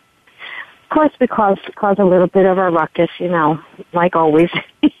we, of course, we cause a little bit of a ruckus, like always.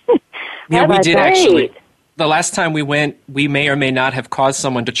 Yeah, we did actually. The last time we went, we may or may not have caused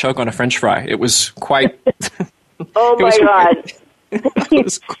someone to choke on a French fry. It was quite. Oh my God! It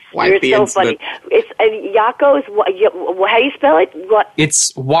was quite You're the so incident. funny. And Yaccos, how do you spell it? What?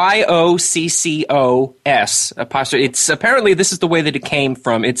 It's Yoccos apostrophe. It's apparently this is the way that it came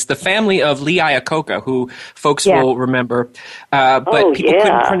from. It's the family of Lee Iacocca, who folks will remember, but people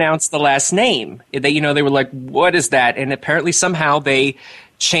couldn't pronounce the last name. They were like, "What is that?" And apparently somehow they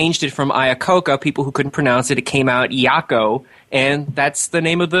changed it from Iacocca. People who couldn't pronounce it, it came out Yacco, and that's the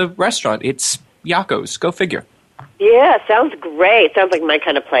name of the restaurant. It's Yaccos. Go figure. Yeah, sounds great. Sounds like my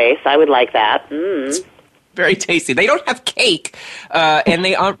kind of place. I would like that. Very tasty. They don't have cake, and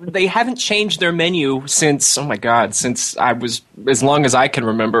they haven't changed their menu since I was as long as I can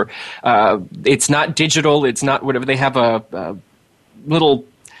remember. It's not digital. It's not whatever. They have a little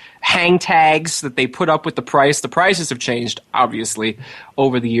hang tags that they put up with the price. The prices have changed obviously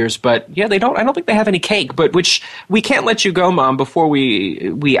over the years, but yeah, they don't. I don't think they have any cake. But which we can't let you go, Mom. Before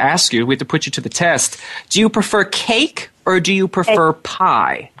we ask you, we have to put you to the test. Do you prefer cake or do you prefer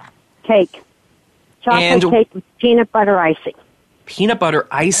pie? Cake. Chocolate cake with peanut butter icing. Peanut butter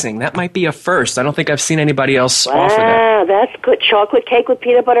icing. That might be a first. I don't think I've seen anybody else offer that. Wow, that's good. Chocolate cake with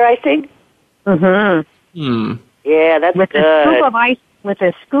peanut butter icing? Mm-hmm. Yeah, that's with good. With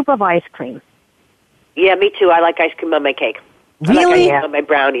a scoop of ice cream. Yeah, me too. I like ice cream on my cake. Really? I like ice cream on my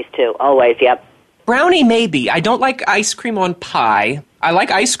brownies too. Always, yep. Brownie, maybe. I don't like ice cream on pie. I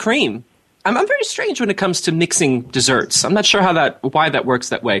like ice cream. I'm very strange when it comes to mixing desserts. I'm not sure why that works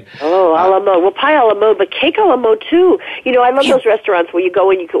that way. Oh, a la mode. Well, pie a la mode, but cake a la mode too. I love those restaurants where you go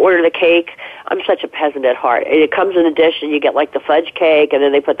and you can order the cake. I'm such a peasant at heart. And it comes in a dish and you get like the fudge cake, and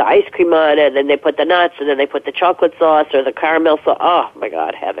then they put the ice cream on it, and then they put the nuts, and then they put the chocolate sauce or the caramel sauce. Oh my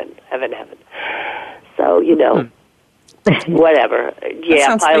God, heaven. So, whatever.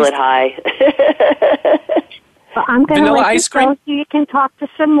 Yeah, pilot high. But I'm going to let you go so you can talk to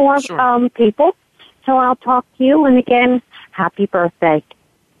some more people. So I'll talk to you. And again, happy birthday.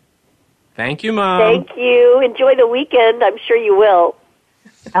 Thank you, Mom. Thank you. Enjoy the weekend. I'm sure you will.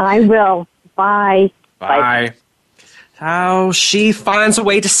 I will. Bye. Bye. How she finds a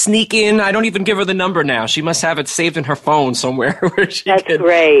way to sneak in. I don't even give her the number now. She must have it saved in her phone somewhere. That's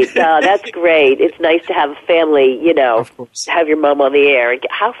great. That's great. It's nice to have a family, of course. Have your mom on the air.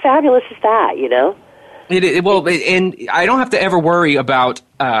 How fabulous is that, And I don't have to ever worry about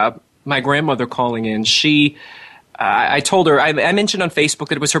my grandmother calling in. I told her, I mentioned on Facebook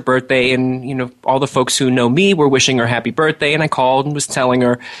that it was her birthday, and all the folks who know me were wishing her happy birthday, and I called and was telling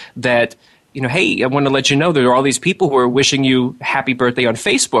her that, hey, I want to let you know there are all these people who are wishing you happy birthday on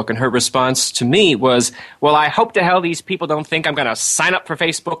Facebook, and her response to me was, well, I hope to hell these people don't think I'm going to sign up for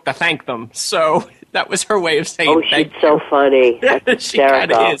Facebook to thank them. So that was her way of saying thank you. She's so funny. That's she kind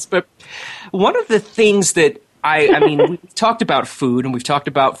of is, but one of the things that we've talked about food, and we've talked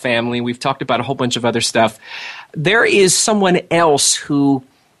about family, and we've talked about a whole bunch of other stuff. There is someone else who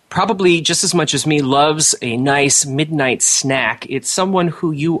probably just as much as me loves a nice midnight snack. It's someone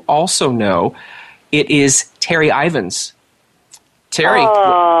who you also know. It is Terry Ivins. Terry,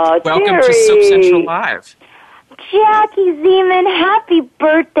 welcome to Soap Central Live. Jackie Zeman, happy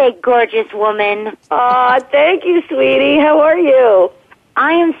birthday, gorgeous woman. Aw, thank you, sweetie. How are you?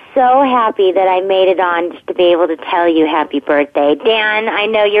 I am so happy that I made it on just to be able to tell you happy birthday. Dan, I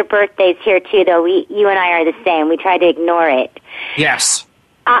know your birthday's here too, though. You and I are the same. We try to ignore it. Yes.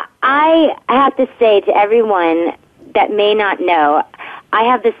 I have to say to everyone that may not know, I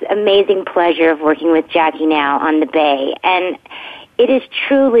have this amazing pleasure of working with Jackie now on the Bay, and it is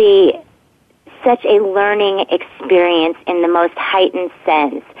truly such a learning experience in the most heightened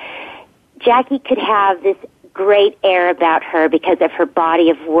sense. Jackie could have this great air about her because of her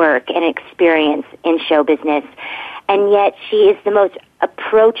body of work and experience in show business, and yet she is the most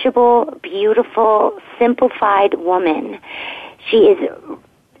approachable, beautiful, simplified woman. She is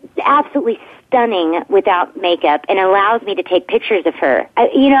absolutely stunning without makeup and allows me to take pictures of her.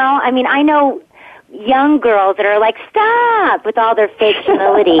 I know young girls that are like, stop, with all their fake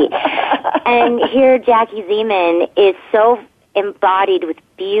humility. And here Jackie Zeman is so embodied with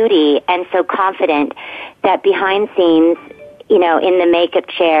beauty and so confident that behind scenes, in the makeup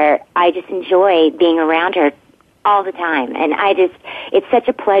chair, I just enjoy being around her all the time. And it's such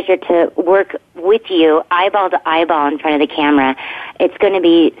a pleasure to work with you eyeball to eyeball in front of the camera. It's going to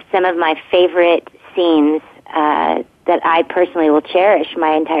be some of my favorite scenes that I personally will cherish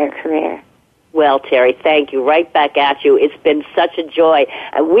my entire career. Well, Terry, thank you. Right back at you. It's been such a joy.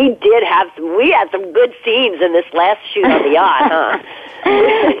 And we had some good scenes in this last shoot on the yacht, huh?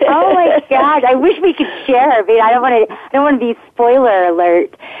 Oh my God! I wish we could share. But I don't want to be spoiler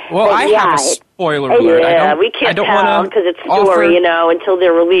alert. Well, I have a spoiler alert. Yeah, we can't tell because it's story, until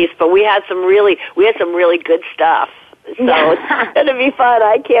they're released. But we had some really good stuff. So it's going to be fun.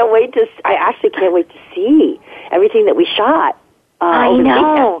 I actually can't wait to see everything that we shot. I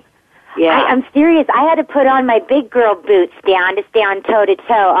know. Yeah. I'm serious. I had to put on my big girl boots down to stand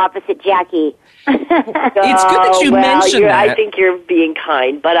toe-to-toe opposite Jackie. It's good that you mentioned that. I think you're being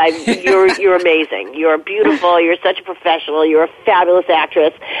kind, but you're amazing. You're beautiful. You're such a professional. You're a fabulous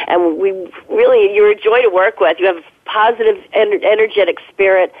actress, and you're a joy to work with. You have a positive, energetic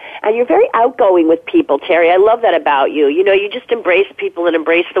spirit, and you're very outgoing with people, Terry. I love that about you. You know, you just embrace people and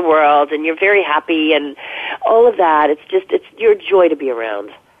embrace the world, and you're very happy, and all of that. You're a joy to be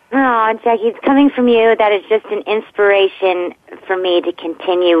around. Oh, Jackie, it's coming from you. That is just an inspiration for me to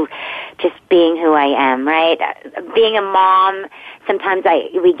continue just being who I am, right? Being a mom, sometimes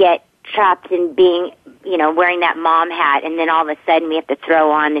we get trapped in being, wearing that mom hat, and then all of a sudden we have to throw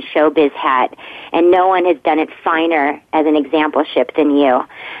on the showbiz hat. And no one has done it finer as an exampleship than you.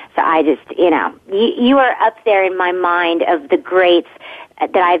 So I just, you are up there in my mind of the greats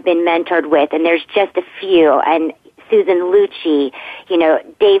that I've been mentored with, and there's just a few. And Susan Lucci,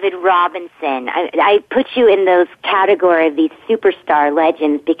 David Robinson. I put you in those category of these superstar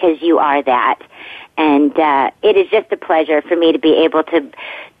legends because you are that. And it is just a pleasure for me to be able to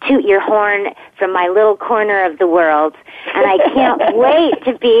toot your horn from my little corner of the world. And I can't wait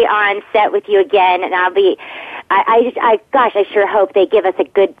to be on set with you again. And I sure hope they give us a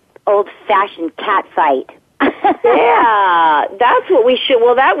good old-fashioned cat fight. Yeah, that's what we should.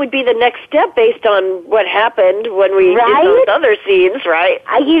 Well, that would be the next step based on what happened when we did those other scenes, right?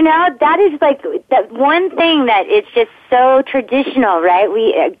 That is like that one thing that it's just so traditional, right?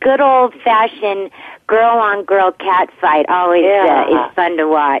 A good old-fashioned girl-on-girl cat fight always is fun to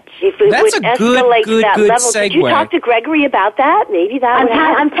watch. If we That's would a escalate good level. Segue. Did you talk to Gregory about that? Maybe that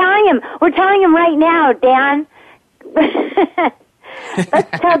I'm telling him. We're telling him right now, Dan.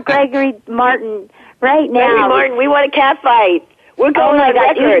 Let's tell Gregory Martin right now. Gregory Martin, we want a cat fight. We're going on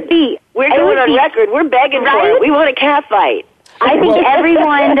record. We're going on record. We're begging for it. We want a cat fight. I think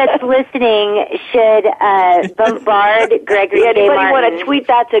everyone that's listening should bombard Gregory J. Martin. Anybody want to tweet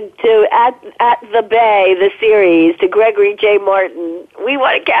that to at the Bay, the series, to Gregory J. Martin? We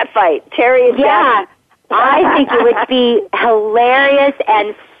want a cat fight. Terry is I think it would be hilarious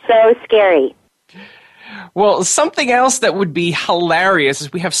and so scary. Well, something else that would be hilarious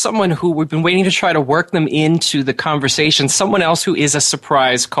is we have someone who we've been waiting to try to work them into the conversation, someone else who is a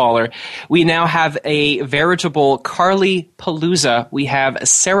surprise caller. We now have a veritable Carly Palooza. We have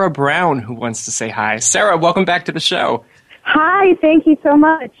Sarah Brown who wants to say hi. Sarah, welcome back to the show. Hi, thank you so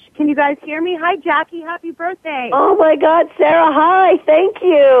much. Can you guys hear me? Hi, Jackie. Happy birthday. Oh, my God, Sarah, hi. Thank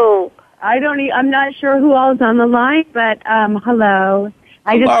you. I'm not sure who all is on the line, but hello.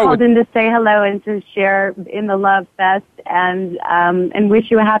 I just called in to say hello and to share in the Love Fest and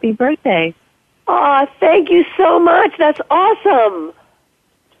wish you a happy birthday. Oh, thank you so much. That's awesome.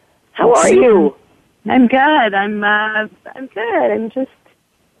 How are you? I'm good. I'm good. I'm just,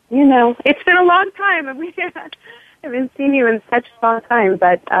 it's been a long time. I haven't seen you in such a long time,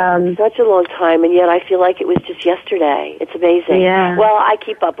 but such a long time, and yet I feel like it was just yesterday. It's amazing. Yeah. Well, I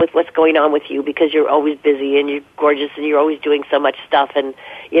keep up with what's going on with you because you're always busy and you're gorgeous and you're always doing so much stuff, and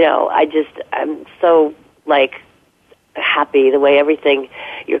I'm so happy the way everything.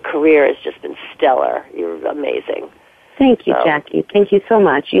 Your career has just been stellar. You're amazing. Thank you, Jackie. Thank you so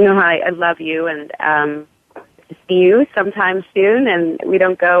much. You know how I love you, and to see you sometime soon, and we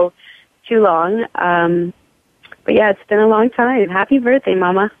don't go too long. But yeah, it's been a long time. Happy birthday,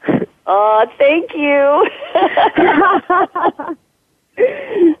 Mama. Oh, thank you.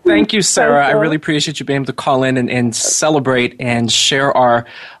 Thank you, Sarah. I really appreciate you being able to call in and celebrate and share our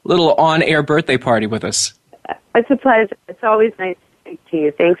little on-air birthday party with us. It's a pleasure. It's always nice to speak to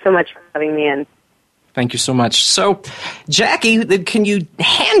you. Thanks so much for having me in. Thank you so much. So, Jackie, can you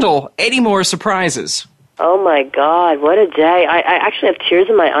handle any more surprises? Oh, my God, what a day. I actually have tears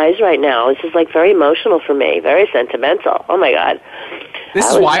in my eyes right now. This is very emotional for me, very sentimental. Oh, my God. This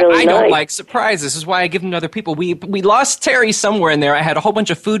is why I don't like surprises. This is why I give them to other people. We lost Terry somewhere in there. I had a whole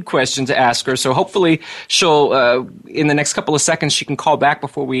bunch of food questions to ask her, so hopefully she'll, in the next couple of seconds, she can call back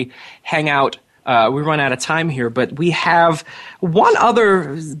before we hang out. We run out of time here, but we have one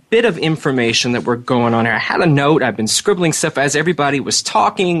other bit of information that we're going on here. I had a note. I've been scribbling stuff as everybody was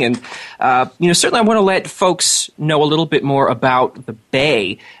talking, and certainly I want to let folks know a little bit more about the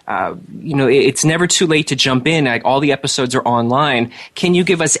Bay. It's never too late to jump in. All the episodes are online. Can you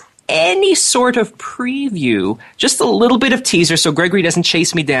give us any sort of preview, just a little bit of teaser, so Gregory doesn't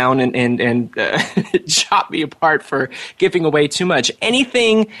chase me down and chop me apart for giving away too much?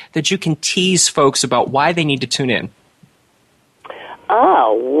 Anything that you can tease folks about why they need to tune in?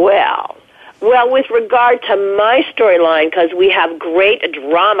 Oh, well, Well, with regard to my storyline, because we have great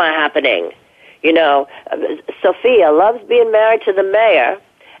drama happening. You know, Sophia loves being married to the mayor,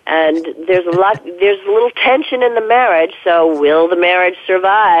 and there's a little tension in the marriage, so will the marriage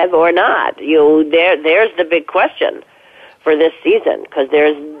survive or not? There's the big question for this season, because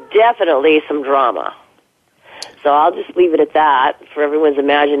there's definitely some drama. So I'll just leave it at that for everyone's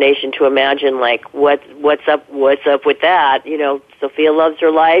imagination to imagine, like, what's up with that. You know, Sophia loves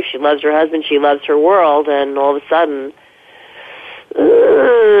her life, she loves her husband, she loves her world, and all of a sudden,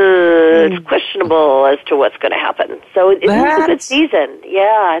 it's questionable as to what's going to happen. So it's a good season.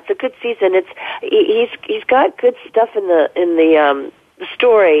 Yeah, it's a good season. He's got good stuff in the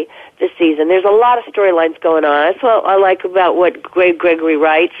story this season. There's a lot of storylines going on. That's what I like about what Gregory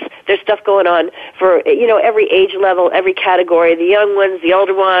writes. There's stuff going on for, you know, every age level, every category, the young ones, the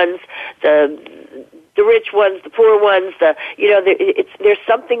older ones, the rich ones, the poor ones, there's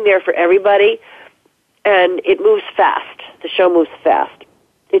something there for everybody, and it moves fast. The show moves fast.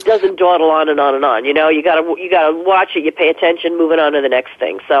 It doesn't dawdle on and on and on. You know, you gotta watch it, you pay attention, moving on to the next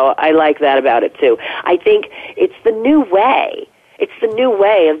thing. So I like that about it too. I think it's the new way. It's the new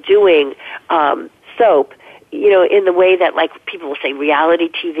way of doing soap, you know, in the way that, like, people will say reality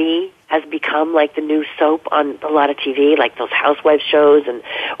TV has become like the new soap on a lot of TV, like those housewives shows and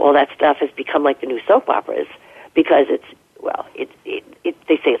all that stuff has become like the new soap operas, because they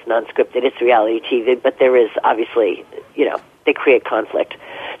say it's non-scripted, it's reality TV, but there is obviously, you know, they create conflict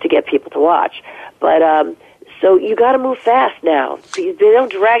to get people to watch. But so you got to move fast now. They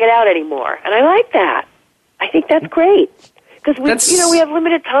don't drag it out anymore, and I like that. I think that's great. Because we have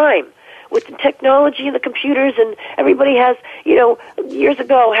limited time with the technology and the computers, and everybody has, you know, years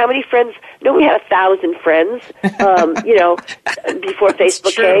ago, how many friends? Nobody had 1,000 friends, you know, before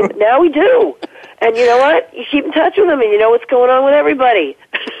Facebook came. But now we do. And you know what? You keep in touch with them, and you know what's going on with everybody.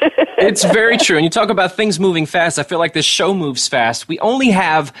 It's very true. And you talk about things moving fast. I feel like this show moves fast. We only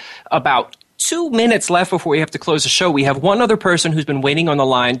have about 2 minutes left before we have to close the show. We have one other person who's been waiting on the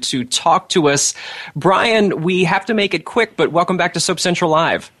line to talk to us. Brian, we have to make it quick, but welcome back to Soap Central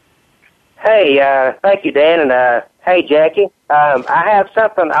Live. Hey, thank you, Dan, and hey, Jackie. I have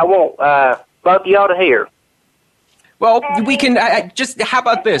something I want both of y'all to hear. Well, we can how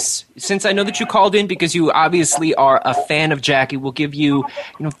about this? Since I know that you called in because you obviously are a fan of Jackie, we'll give you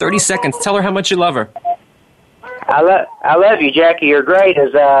 30 seconds. Tell her how much you love her. I love you, Jackie. You're great.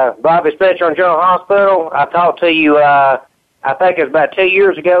 As Bobby Spencer on General Hospital, I talked to you, I think it was about 2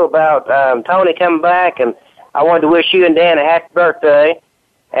 years ago, about Tony coming back, and I wanted to wish you and Dan a happy birthday,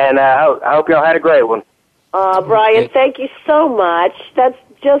 and I hope y'all had a great one. Brian, thank you so much. That's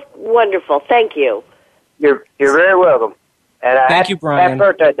just wonderful. Thank you. You're very welcome. And thank you, Brian. Happy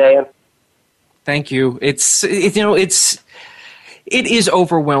birthday, Dan. Thank you. It is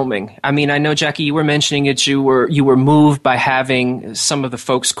overwhelming. I mean, I know, Jackie, you were mentioning it. You were moved by having some of the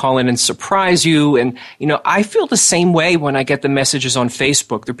folks call in and surprise you. And, I feel the same way when I get the messages on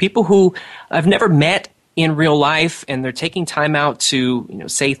Facebook. They're people who I've never met in real life, and they're taking time out to,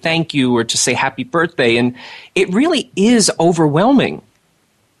 say thank you or to say happy birthday. And it really is overwhelming.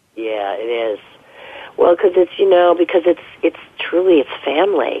 Yeah, it is. Well, because it's truly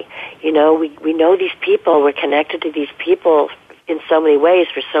family. We know these people. We're connected to these people in so many ways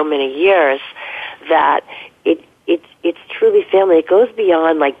for so many years that it's truly family. It goes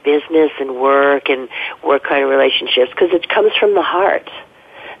beyond like business and work kind of relationships, because it comes from the heart.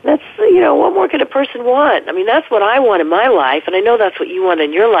 That's, what more could a person want? I mean, that's what I want in my life, and I know that's what you want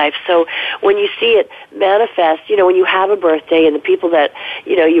in your life. So when you see it manifest, when you have a birthday and the people that,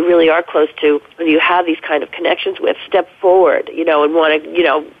 you really are close to, when you have these kind of connections with, step forward, and want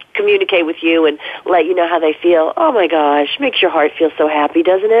to, communicate with you and let you know how they feel. Oh my gosh, makes your heart feel so happy,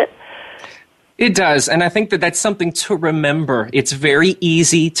 doesn't it? It does, and I think that that's something to remember. It's very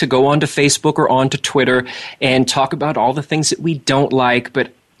easy to go onto Facebook or onto Twitter and talk about all the things that we don't like,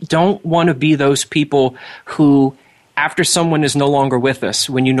 but don't want to be those people who, after someone is no longer with us,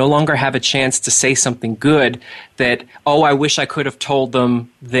 when you no longer have a chance to say something good, that, oh, I wish I could have told them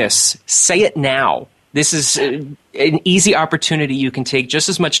this. Say it now. This is an easy opportunity. You can take just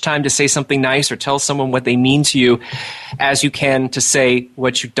as much time to say something nice or tell someone what they mean to you as you can to say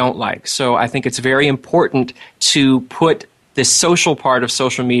what you don't like. So I think it's very important to put this social part of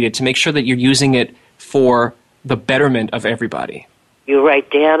social media, to make sure that you're using it for the betterment of everybody. You're right,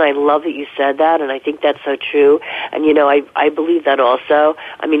 Dan. I love that you said that, and I think that's so true. And, I believe that also.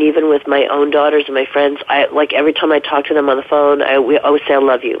 I mean, even with my own daughters and my friends, every time I talk to them on the phone, we always say, I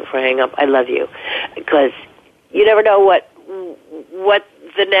love you. Before I hang up, I love you. Because you never know what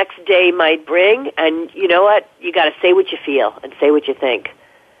the next day might bring, and you know what? You got to say what you feel and say what you think.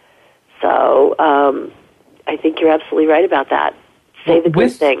 So I think you're absolutely right about that. Say the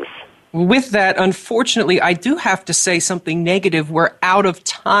good things. With that, unfortunately, I do have to say something negative. We're out of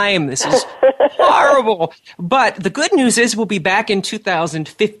time. This is horrible. But the good news is we'll be back in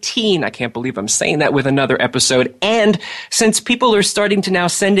 2015. I can't believe I'm saying that, with another episode. And since people are starting to now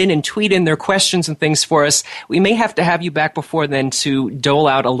send in and tweet in their questions and things for us, we may have to have you back before then to dole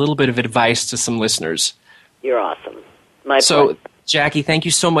out a little bit of advice to some listeners. You're awesome. My pleasure. Jackie, thank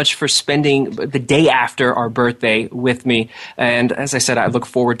you so much for spending the day after our birthday with me. And as I said, I look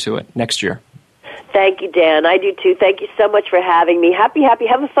forward to it next year. Thank you, Dan. I do too. Thank you so much for having me. Happy.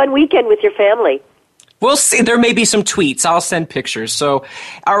 Have a fun weekend with your family. We'll see. There may be some tweets. I'll send pictures. So,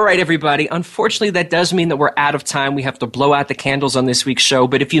 all right, everybody. Unfortunately, that does mean that we're out of time. We have to blow out the candles on this week's show.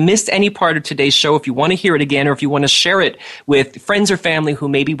 But if you missed any part of today's show, if you want to hear it again, or if you want to share it with friends or family who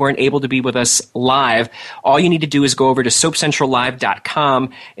maybe weren't able to be with us live, all you need to do is go over to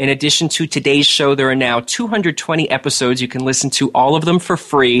SoapCentralLive.com. In addition to today's show, there are now 220 episodes. You can listen to all of them for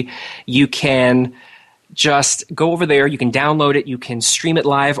free. You can just go over there. You can download it. You can stream it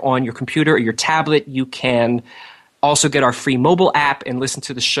live on your computer or your tablet. You can also get our free mobile app and listen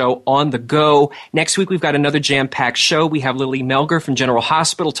to the show on the go. Next week, we've got another jam-packed show. We have Lily Melger from General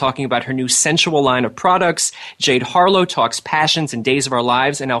Hospital talking about her new sensual line of products. Jade Harlow talks passions and days of our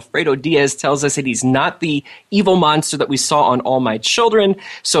lives. And Alfredo Diaz tells us that he's not the evil monster that we saw on All My Children.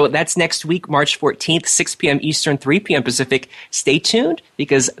 So that's next week, March 14th, 6 p.m. Eastern, 3 p.m. Pacific. Stay tuned,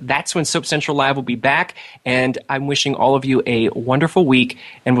 because that's when Soap Central Live will be back. And I'm wishing all of you a wonderful week,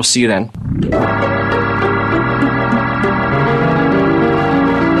 and we'll see you then.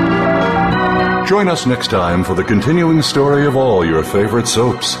 Join us next time for the continuing story of all your favorite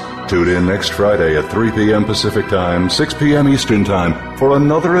soaps. Tune in next Friday at 3 p.m. Pacific Time, 6 p.m. Eastern Time for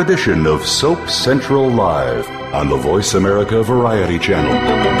another edition of Soap Central Live on the Voice America Variety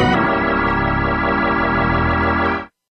Channel.